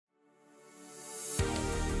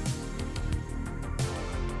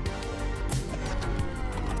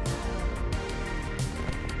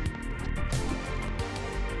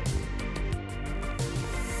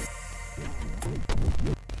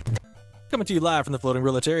Coming to you live from the floating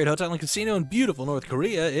Broletariate Hotel and Casino in beautiful North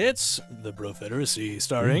Korea, it's the Brofederacy,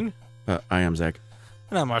 starring... I am Zach.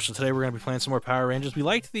 And I'm Marshall. Today we're going to be playing some more Power Rangers. We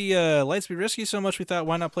liked the Lightspeed Rescue so much we thought,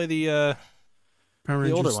 why not play the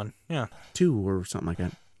older one? Yeah. 2 or something like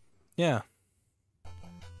that. Yeah.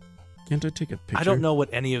 Can't I take a picture? I don't know what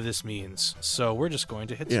any of this means, so we're just going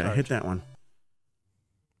to hit start. Yeah, hit that one.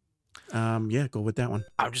 Yeah, go with that one.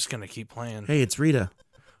 I'm just going to keep playing. Hey, it's Rita.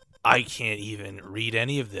 I can't even read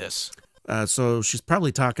any of this. So she's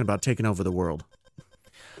probably talking about taking over the world.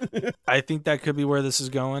 I think that could be where this is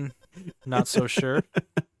going. Not so sure.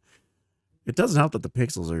 It doesn't help that the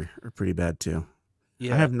pixels are pretty bad too.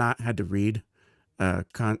 Yeah. I have not had to read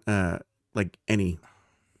like any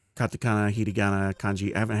katakana, hiragana,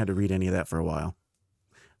 kanji. I haven't had to read any of that for a while.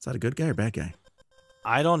 Is that a good guy or bad guy?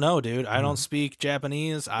 I don't know, dude. I don't speak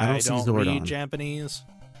Japanese. I don't read Japanese.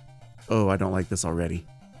 Oh, I don't like this already.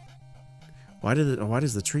 Why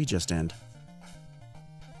does the tree just end?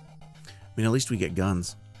 I mean, at least we get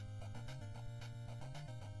guns.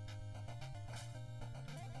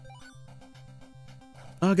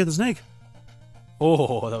 Oh, get the snake.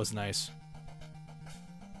 Oh, that was nice.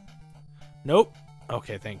 Nope.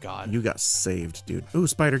 Okay, thank God. You got saved, dude. Ooh,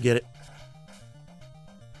 spider, get it.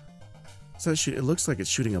 So it looks like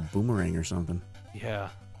it's shooting a boomerang or something. Yeah.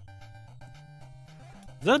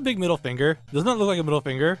 Is that a big middle finger? Doesn't that look like a middle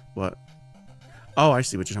finger? What? Oh, I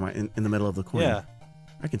see what you're talking about. In the middle of the coin. Yeah.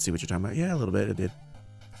 I can see what you're talking about. Yeah, a little bit. It did.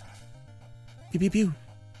 Pew, pew, pew.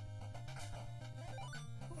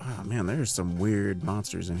 Oh, man, there's some weird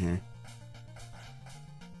monsters in here.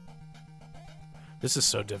 This is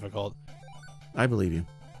so difficult. I believe you.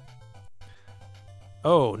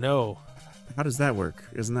 Oh, no. How does that work?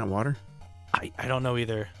 Isn't that water? I don't know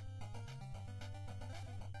either.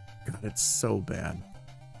 God, it's so bad.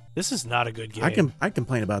 This is not a good game. I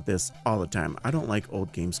complain about this all the time. I don't like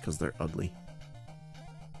old games because they're ugly.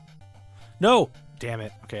 No! Damn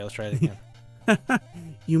it. Okay, let's try it again.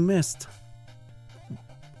 You missed.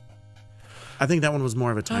 I think that one was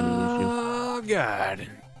more of a timing issue. Oh, God.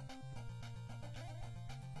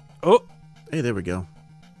 Oh! Hey, there we go.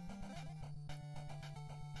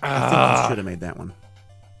 I think I should have made that one.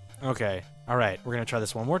 Okay. All right. We're going to try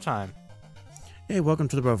this one more time. Hey, welcome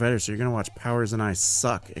to the Brofederacy. So you're going to watch Powers and I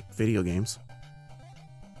suck at video games.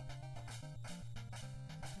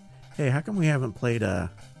 Hey, how come we haven't played, Oh,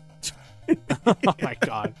 my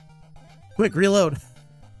God. Quick, reload.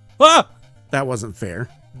 Ah! That wasn't fair.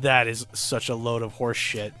 That is such a load of horse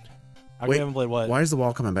shit. Wait, I haven't played what? Why is the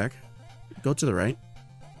wall coming back? Go to the right.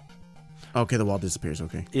 Okay, the wall disappears.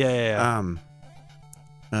 Okay. Yeah.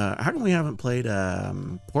 How come we haven't played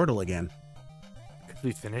Portal again?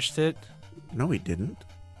 We finished it? No, we didn't.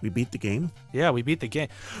 We beat the game. Yeah, we beat the game.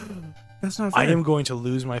 That's not fair. I am going to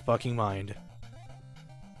lose my fucking mind.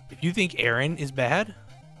 If you think Aaron is bad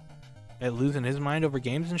at losing his mind over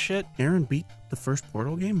games and shit... Aaron beat the first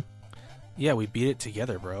Portal game? Yeah, we beat it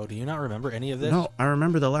together, bro. Do you not remember any of this? No, I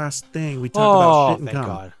remember the last thing we talked about shit and thank cum.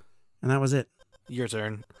 God. And that was it. Your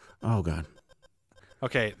turn. Oh, God.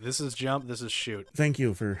 Okay, this is jump, this is shoot. Thank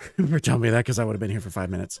you for telling me that, because I would have been here for 5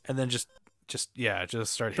 minutes. And then just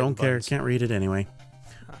start hitting Don't care. buttons. Can't read it anyway.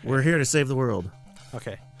 Okay. We're here to save the world.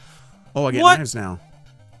 Okay. Oh, I get What? knives now.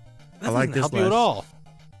 That I like doesn't this help you at all.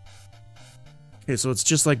 Okay, so it's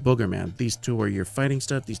just like Booger Man. These two are your fighting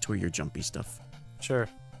stuff. These two are your jumpy stuff. Sure.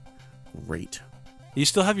 Great. You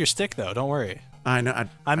still have your stick, though. Don't worry. I know.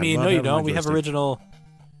 I mean, love no, you having my don't. We have joystick. original...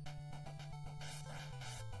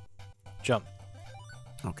 Jump.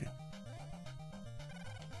 Okay.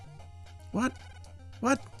 What?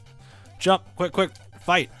 What? Jump. Quick.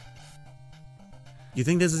 Fight. You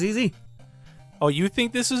think this is easy? Oh, you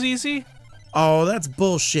think this is easy? Oh, that's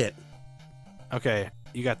bullshit. Okay,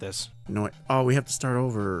 you got this. No, oh, we have to start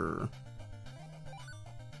over.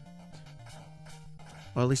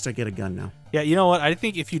 Well, at least I get a gun now. Yeah, you know what? I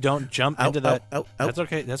think if you don't jump into that... That's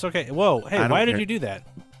okay. That's okay. Whoa. Hey, why did you do that?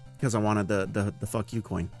 Because I wanted the fuck you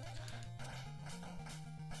coin.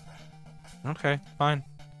 Okay, fine.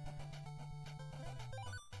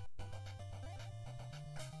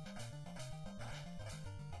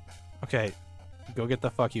 Okay, go get the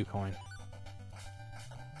fuck you coin.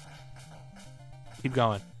 Keep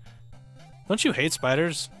going. Don't you hate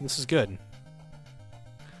spiders? This is good.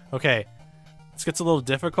 Okay, this gets a little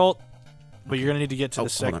difficult, but you're gonna need to get to the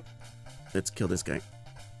hold on. Let's kill this guy.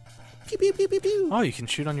 Pew, pew, pew, pew, pew. Oh, you can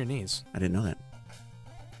shoot on your knees. I didn't know that.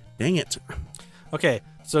 Dang it. Okay,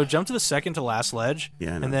 so jump to the second to last ledge,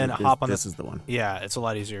 and then hop on this is the one. Yeah, it's a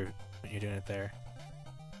lot easier when you're doing it there.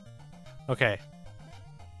 Okay.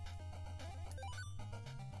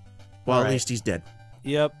 Well, All at right. least he's dead.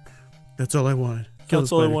 Yep. That's all I wanted. Kill That's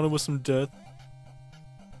the all I spider. wanted was some death.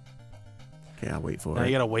 Okay, I'll wait for Now it.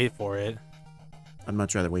 you gotta wait for it. I'd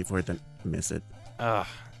much rather wait for it than miss it. Ugh.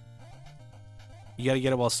 You gotta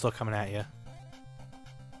get it while it's still coming at you.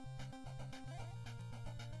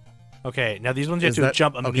 Okay, now these ones you have to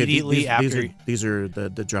jump immediately after. These are the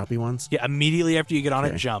droppy ones? Yeah, immediately after you get on it,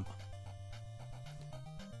 Okay. jump.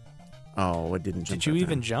 Oh, it didn't jump. Did you that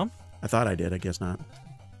even time. jump? I thought I did. I guess not.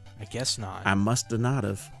 I guess not. I must have not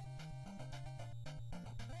have.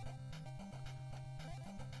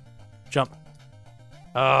 Jump.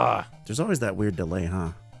 Ah. There's always that weird delay, huh?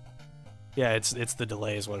 Yeah, it's the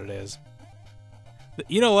delay is what it is.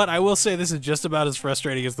 You know what? I will say this is just about as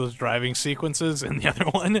frustrating as those driving sequences in the other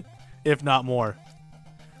one, if not more.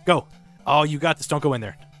 Go. Oh, you got this. Don't go in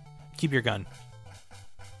there. Keep your gun.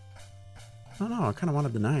 Oh no, I kind of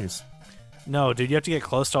wanted the knives. No, dude, you have to get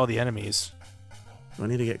close to all the enemies. Do I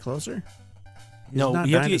need to get closer? No, not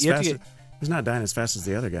you have to dying as get, fast as- He's not dying as fast as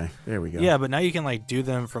the other guy. There we go. Yeah, but now you can like do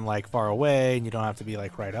them from like far away, and you don't have to be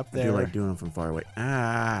like right up I there. do like doing them from far away.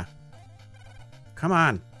 Ah. Come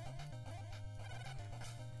on.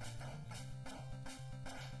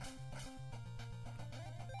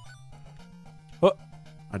 Oh.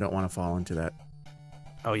 I don't want to fall into that.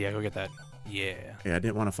 Oh yeah, go get that. Yeah. Yeah, I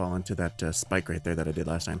didn't want to fall into that spike right there that I did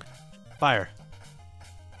last time. Fire.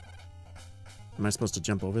 Am I supposed to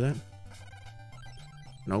jump over that?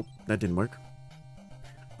 Nope, that didn't work.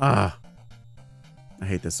 Ah. I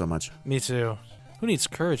hate this so much. Me too. Who needs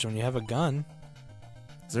courage when you have a gun?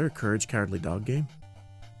 Is there a Courage Cowardly Dog game?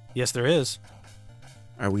 Yes, there is.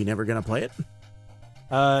 Are we never going to play it?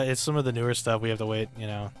 It's some of the newer stuff. We have to wait, you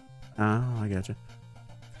know. Oh, I gotcha.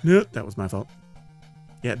 Nope, that was my fault.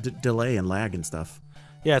 Yeah, delay and lag and stuff.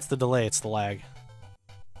 Yeah, it's the delay. It's the lag.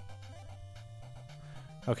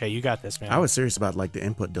 Okay, you got this, man. I was serious about like the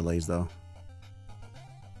input delays though.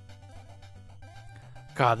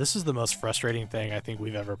 God, this is the most frustrating thing I think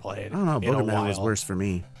we've ever played. I don't know, in a Boogerman was while. worse for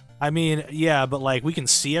me. I mean, yeah, but like we can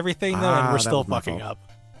see everything though, and we're that still was my fucking fault.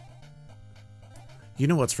 up. You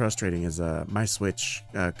know what's frustrating is my Switch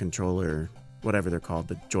controller, whatever they're called,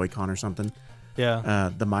 the Joy-Con or something.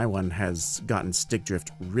 Yeah. My one has gotten stick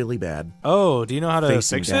drift really bad. Oh, do you know how to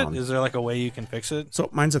facing fix down. it? Is there like a way you can fix it? So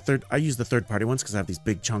mine's a third. I use the third-party ones because I have these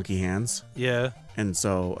big chunky hands, Yeah. and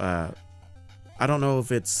so I don't know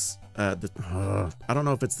if it's I don't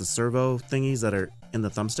know if it's the servo thingies that are in the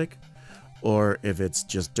thumbstick, or if it's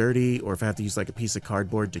just dirty, or if I have to use like a piece of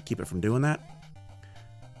cardboard to keep it from doing that.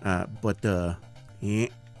 Yeah.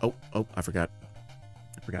 Oh, I forgot.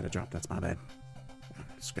 I forgot to drop. That's my bad.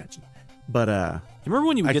 Scratching. But You remember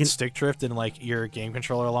when you would I get can- stick drift in like your game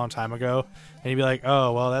controller a long time ago, and you'd be like,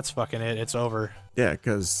 "Oh, well, that's fucking it. It's over." yeah,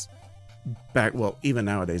 because even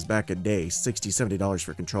nowadays, back a day, $60, $70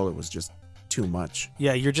 for a controller was just too much.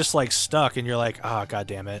 Yeah, you're just like stuck, and you're like, "Ah, god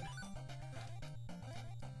damn it."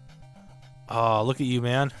 Oh, look at you,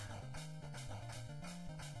 man.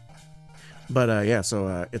 But yeah,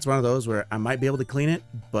 so it's one of those where I might be able to clean it,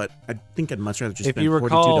 but I think I'd much rather just If spend you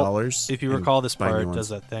recall, $42. if you and recall, this buy new part ones. does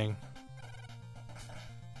that thing.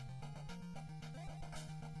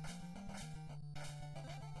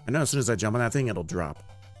 I know as soon as I jump on that thing, it'll drop.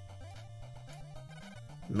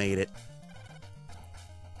 Made it.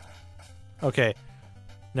 Okay,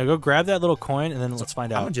 now go grab that little coin, and then let's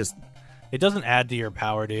find I'm out. gonna just It doesn't add to your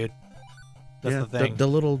power, dude. That's yeah, the thing. the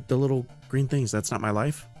little green things. That's not my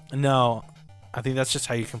life. No, I think that's just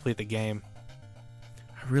how you complete the game.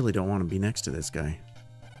 I really don't want to be next to this guy.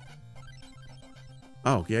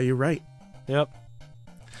 Oh yeah, you're right. Yep.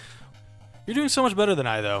 You're doing so much better than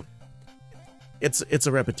I, though. It's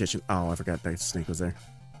a repetition. Oh, I forgot that snake was there.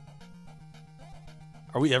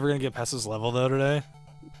 Are we ever gonna get past this level though today?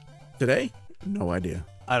 Today? No idea.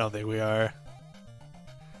 I don't think we are.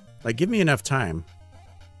 Like, give me enough time,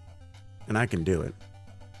 and I can do it.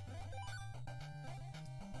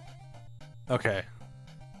 Okay.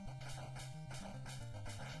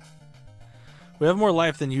 We have more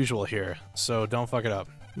life than usual here, so don't fuck it up.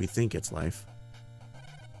 We think it's life.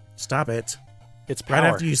 Stop it. It's power. Right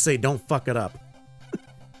after you say don't fuck it up,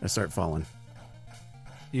 I start falling.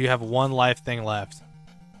 You have one life thing left.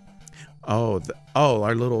 Oh,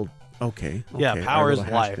 our little... Okay. Yeah, okay, power our is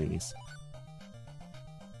little hash life. thingies.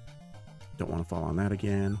 Don't want to fall on that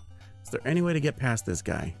again. Is there any way to get past this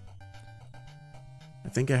guy? I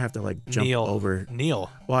think I have to, like, jump Kneel. over... Kneel.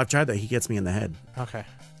 Well, I've tried that. He gets me in the head. Okay.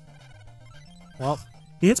 Well,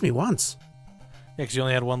 He hits me once. yeah, because you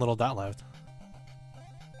only had one little dot left.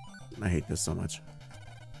 I hate this so much.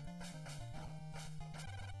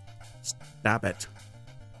 Stop it.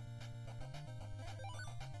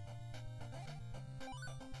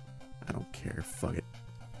 I don't care. Fuck it.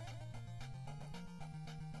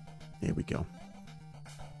 There we go.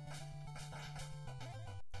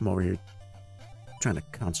 I'm over here trying to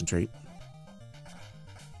concentrate.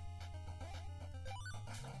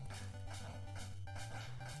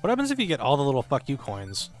 What happens if you get all the little fuck you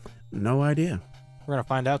coins? No idea. We're gonna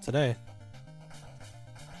find out today.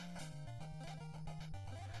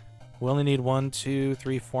 We only need 1, 2,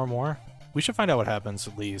 3, 4 more. We should find out what happens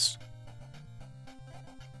at least.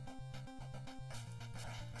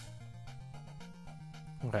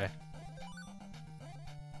 Okay.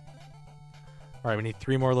 Alright, we need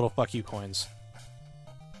 3 more little fuck you coins.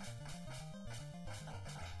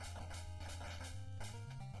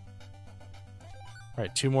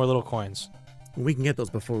 Alright, 2 more little coins. We can get those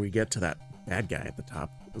before we get to that bad guy at the top,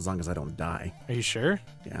 as long as I don't die. Are you sure?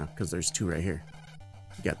 Yeah, because there's 2 right here.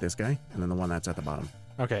 You got this guy, and then the one that's at the bottom.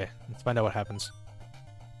 Okay, let's find out what happens.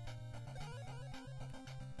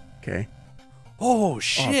 Okay. Oh,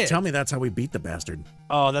 shit! Oh, tell me that's how we beat the bastard.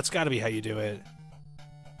 Oh, that's gotta be how you do it.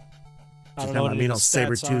 I don't know what any of the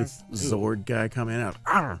saber-tooth stats are. Zord guy coming out.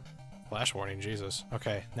 Arr! Flash warning, Jesus.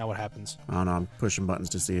 Okay, now what happens? I don't know, I'm pushing buttons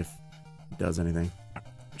to see if it does anything.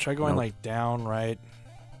 Try going Nope. like down, right?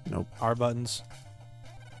 Nope. R buttons.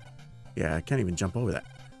 Yeah, I can't even jump over that.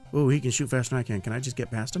 Ooh, he can shoot faster than I can. Can I just get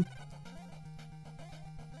past him?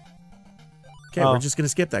 Okay, Oh. we're just gonna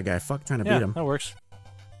skip that guy. Fuck trying to Yeah, beat him. that works.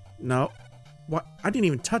 No. What? I didn't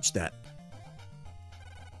even touch that.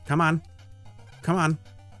 Come on. Come on.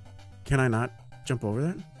 Can I not jump over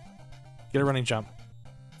that? Get a running jump.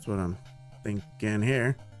 That's what I'm thinking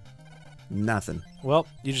here. Nothing. Well,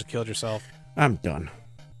 you just killed yourself. I'm done.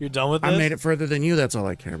 You're done with this? I made it further than you. That's all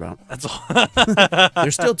I care about. That's all.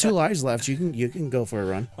 There's still 2 lives left. You can go for a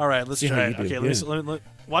run. All right, let's See how try you it. do. Okay, Yeah. let me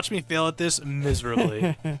watch me fail at this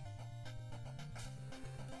miserably.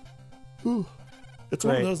 It's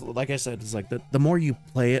one of Right. those, like I said, it's like the more you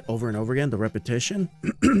play it over and over again, the repetition,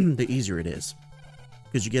 the easier it is.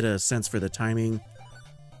 Because you get a sense for the timing,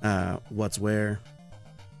 what's where.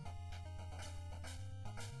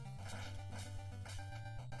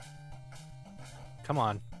 Come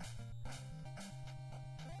on.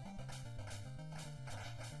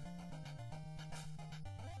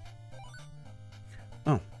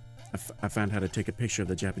 Oh, I found how to take a picture of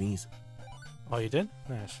the Japanese. Oh, you did?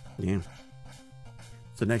 Nice. Yeah.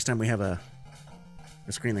 So next time we have a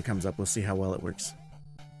screen that comes up, we'll see how well it works.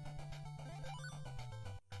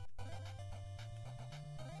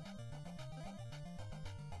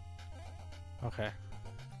 Okay.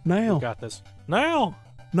 Niall. We got this. Now!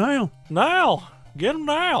 Niall. Now! Get him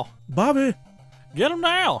now! Bobby. Get him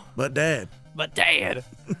now! But Dad. But Dad!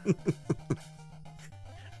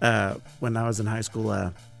 When I was in high school,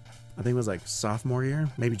 I think it was like sophomore year,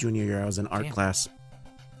 maybe junior year, I was in art Damn. class.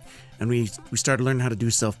 And we started learning how to do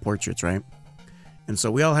self-portraits, right? And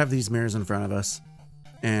so we all have these mirrors in front of us.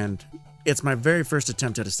 And it's my very first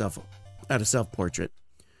attempt at a self-portrait.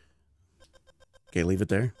 Okay, leave it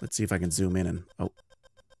there. Let's see if I can zoom in and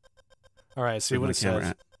Alright, see where's what my it camera says.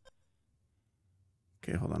 at?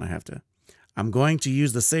 Okay, hold on, I'm going to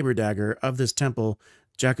use the saber dagger of this temple,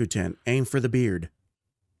 Jakuten. Aim for the beard.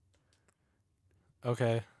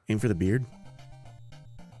 Okay. Aim for the beard.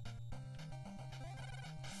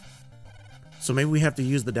 So maybe we have to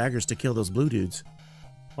use the daggers to kill those blue dudes.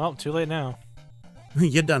 Well, too late now.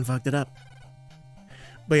 You done fucked it up.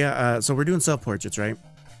 But yeah, so we're doing self-portraits, right?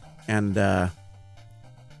 And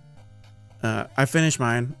I finished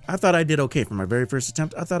mine. I thought I did okay for my very first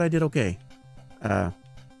attempt. I thought I did okay. I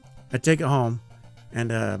take it home, and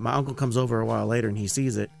my uncle comes over a while later, and he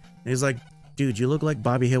sees it. And he's like, dude, you look like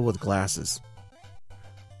Bobby Hill with glasses.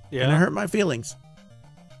 Yeah. And it hurt my feelings.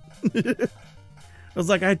 I was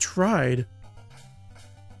like, I tried.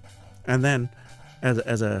 And then,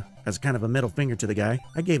 as a kind of a middle finger to the guy,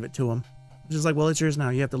 I gave it to him. Just like, well, it's yours now.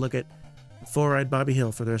 You have to look at four-eyed Bobby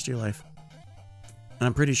Hill for the rest of your life. And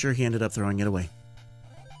I'm pretty sure he ended up throwing it away.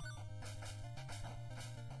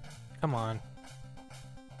 Come on.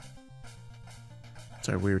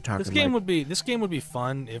 Sorry, we were talking. This game would be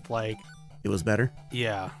fun if like it was better.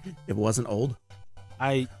 Yeah. If it wasn't old.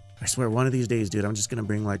 I swear, one of these days, dude, I'm just gonna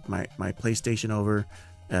bring like my PlayStation over,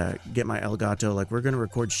 get my Elgato. Like, we're gonna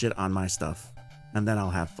record shit on my stuff, and then I'll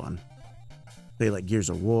have fun. Play like Gears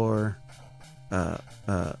of War.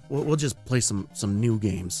 We'll just play some new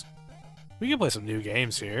games. We can play some new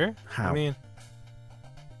games here. How?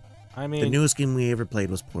 I mean, the newest game we ever played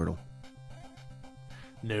was Portal.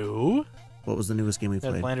 No. What was the newest game we That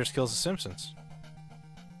played? Flanders Kills the Simpsons.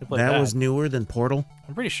 We played That was newer than Portal?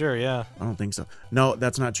 I'm pretty sure, yeah. I don't think so. No,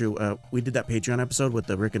 that's not true. We did that Patreon episode with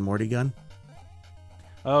the Rick and Morty gun.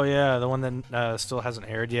 Oh yeah, the one that still hasn't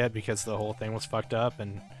aired yet because the whole thing was fucked up,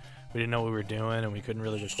 and We didn't know what we were doing, and we couldn't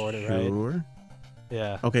really record it right. Sure.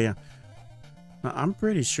 Yeah. Okay, yeah. I'm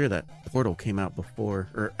pretty sure that Portal came out before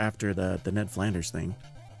or after the Ned Flanders thing.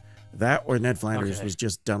 That or Ned Flanders was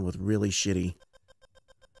just done with really shitty.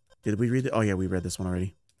 Did we read it? Oh, yeah, we read this one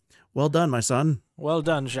already. Well done, my son. Well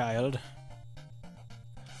done, child.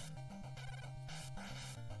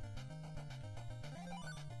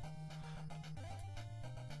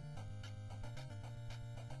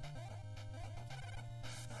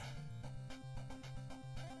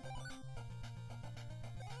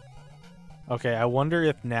 Okay, I wonder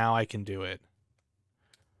if now I can do it.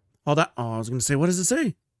 Oh, I was going to say, what does it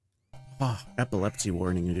say? Oh, epilepsy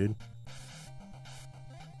warning, dude.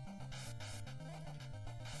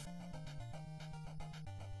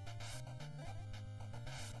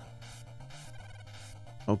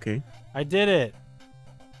 Okay. I did it.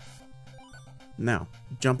 Now,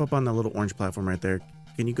 jump up on the little orange platform right there.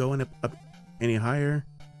 Can you go up any higher?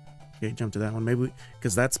 Okay, jump to that one. Maybe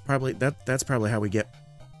because that's probably how we get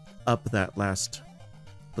up that last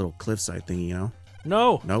little cliffside thingy, you know?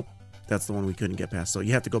 No. Nope. That's the one we couldn't get past. So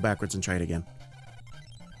you have to go backwards and try it again.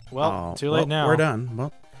 Well, too late now. We're done.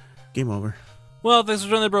 Well, game over. Well, thanks for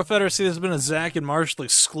joining the Brofederacy. This has been a Zach and Marshall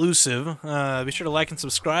exclusive. Be sure to like and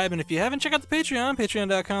subscribe. And if you haven't, check out the Patreon,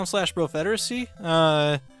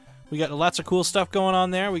 patreon.com/Brofederacy. We got lots of cool stuff going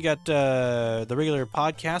on there. We got the regular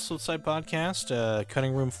podcast, Outside Podcast,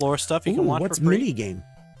 cutting room floor stuff you can watch what's for free. mini game?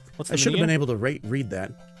 What's I should have been able to read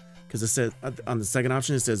that because it says on the second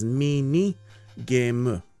option it says mini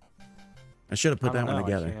game. I should have put that one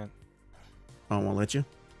together. Oh, it won't let you?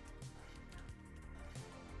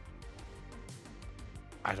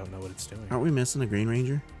 I don't know what it's doing. Aren't we missing the Green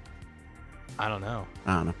Ranger? I don't know.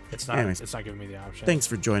 I don't know. It's not. Anyways, it's not giving me the option. Thanks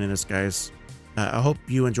for joining us, guys. I hope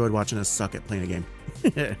you enjoyed watching us suck at playing a game.